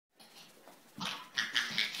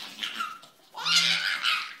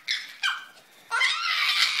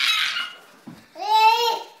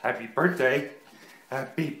Happy birthday.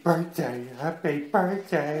 Happy birthday. Happy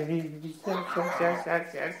birthday.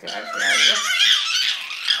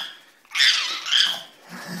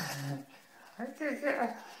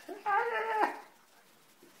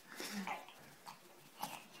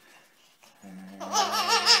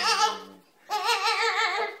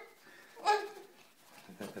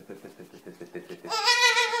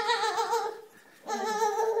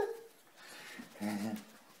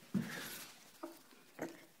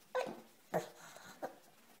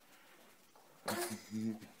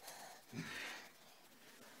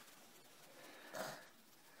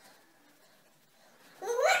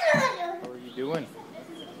 How are you doing?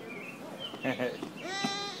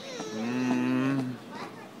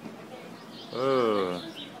 Oh,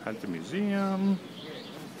 at the museum.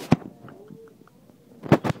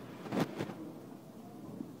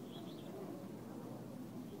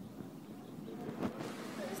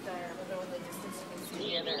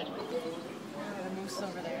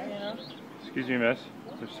 Excuse me, miss.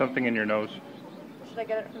 There's something in your nose. Should I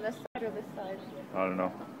get it from this side or this side? I don't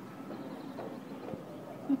know.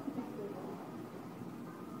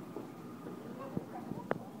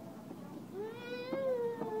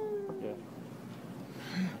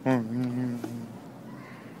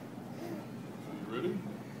 Ready?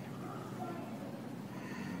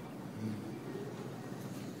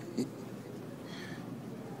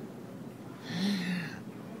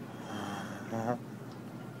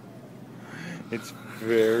 It's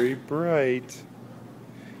very bright.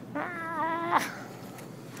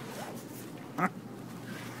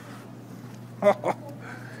 Oh,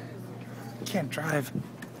 can't drive.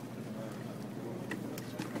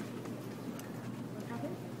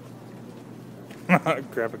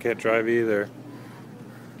 Grandpa can't drive either.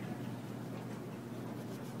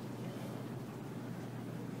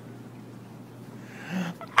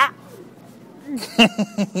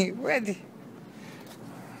 What?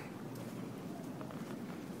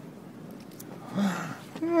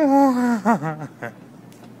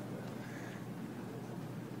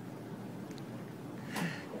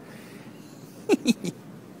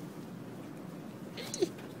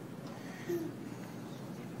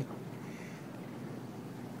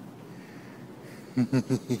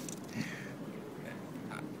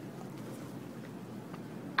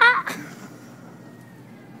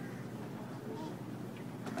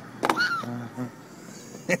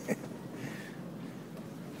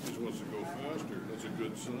 Just wants to go faster. That's a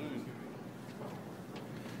good sign.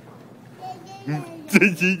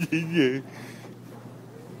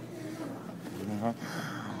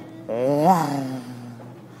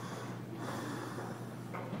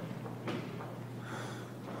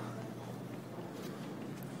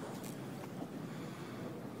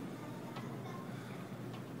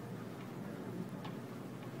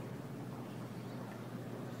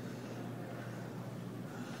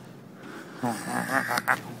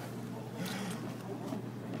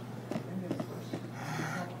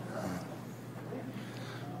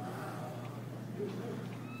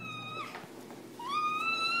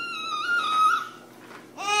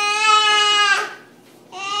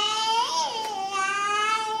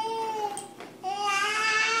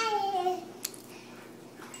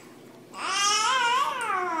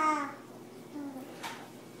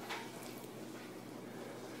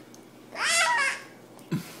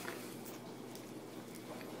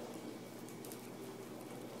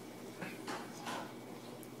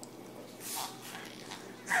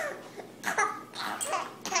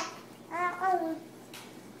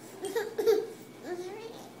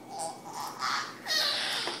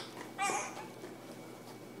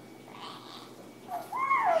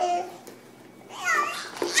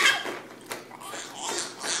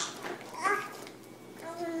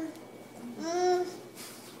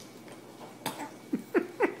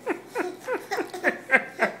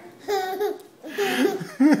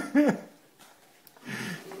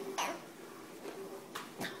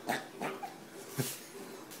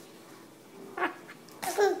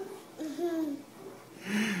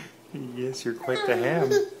 Yes, you're quite the ham.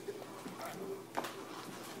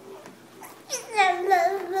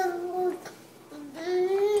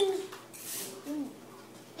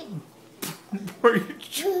 Are you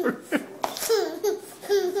sure?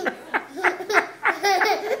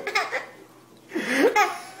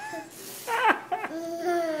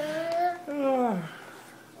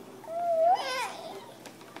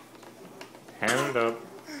 Hand it up.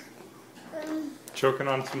 Choking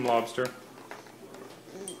on some lobster.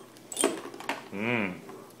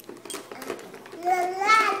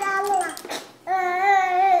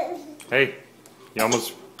 Hey, you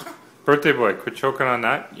almost... Birthday boy, quit choking on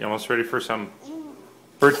that. You almost ready for some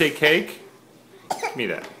birthday cake? Give me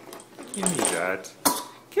that. Give me that.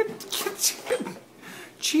 Get.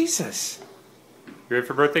 Jesus. You ready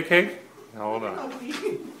for birthday cake? Hold on.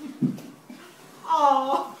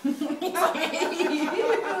 Oh.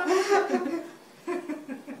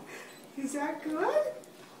 Is that good?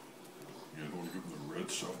 Yeah, don't give them the red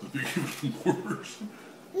stuff, that they give them worse.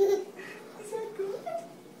 Is that good?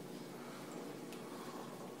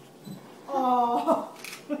 Oh.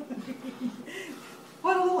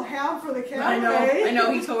 What a little ham for the camera. I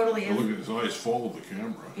know, he totally Look is. at his eyes, follow the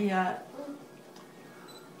camera. Yeah.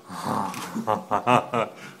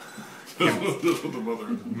 That's what the mother.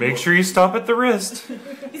 Make sure you stop at the wrist.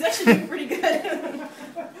 He's actually doing pretty good.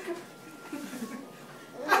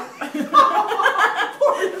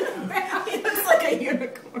 He looks like a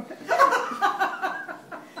unicorn.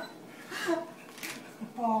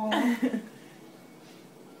 Oh. I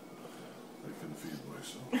can feed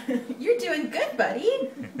myself. You're doing good, buddy.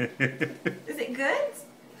 Is it good?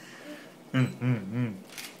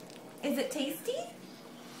 Is it tasty?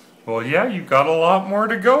 Well, yeah, you got a lot more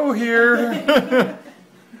to go here.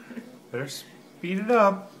 Better speed it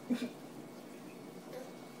up.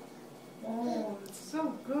 Oh, it's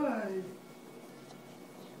so good.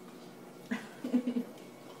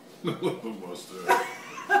 Look at the mustache.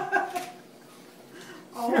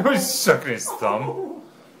 He was sucking his thumb.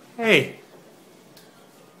 Hey.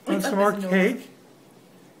 Want some more cake?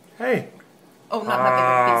 Hey. Oh, not that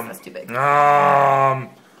big of a piece. That's too big.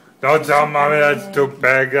 Don't tell mommy that's too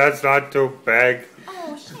big. That's not too big.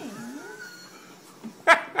 Oh, shame.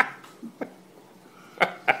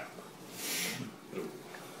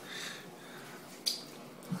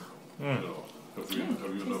 No. Have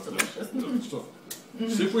you enough of this stuff?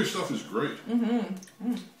 Safeway stuff is great. Oh,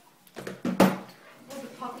 the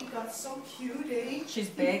puppy got so cute, eh? She's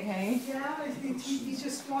big, hey? Yeah, he's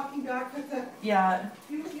just walking back with the... Yeah.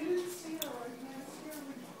 You didn't see her. I can't see her.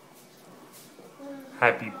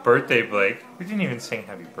 Happy birthday, Blake. We didn't even sing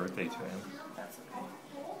happy birthday to him. That's okay.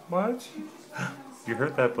 What? You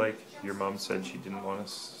heard that, Blake? Your mom said she didn't want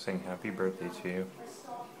us to sing happy birthday to you.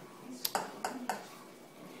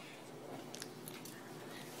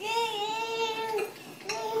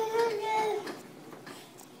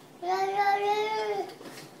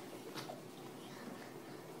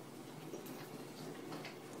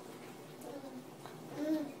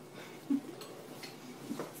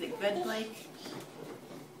 Is it good, Blake?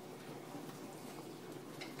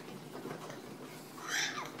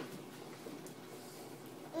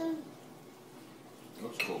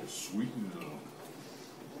 That's called sweetened.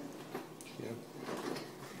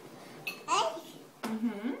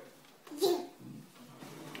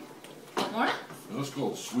 More? That's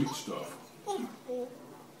called sweet stuff.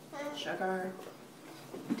 Sugar.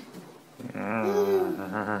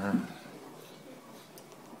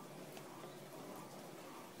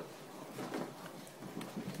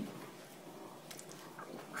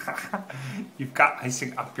 You've got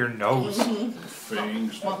icing up your nose.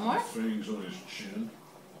 Fangs. Want more? Fangs on his chin.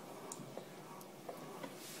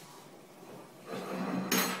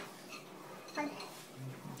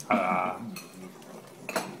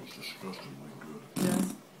 It's disgustingly good. Yes.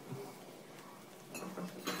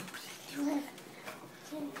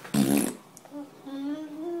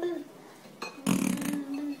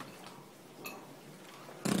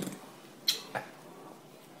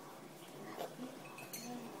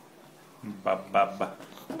 Ba ba ba.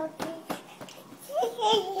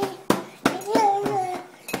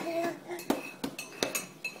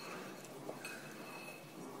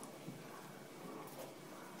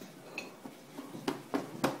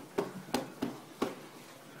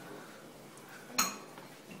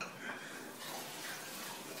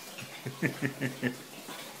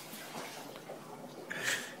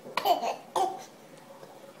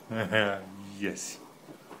 Yes.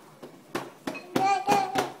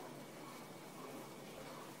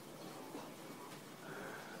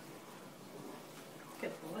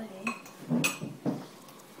 Good boy.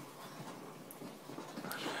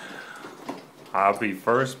 Happy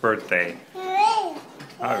first birthday. Oh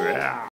yeah.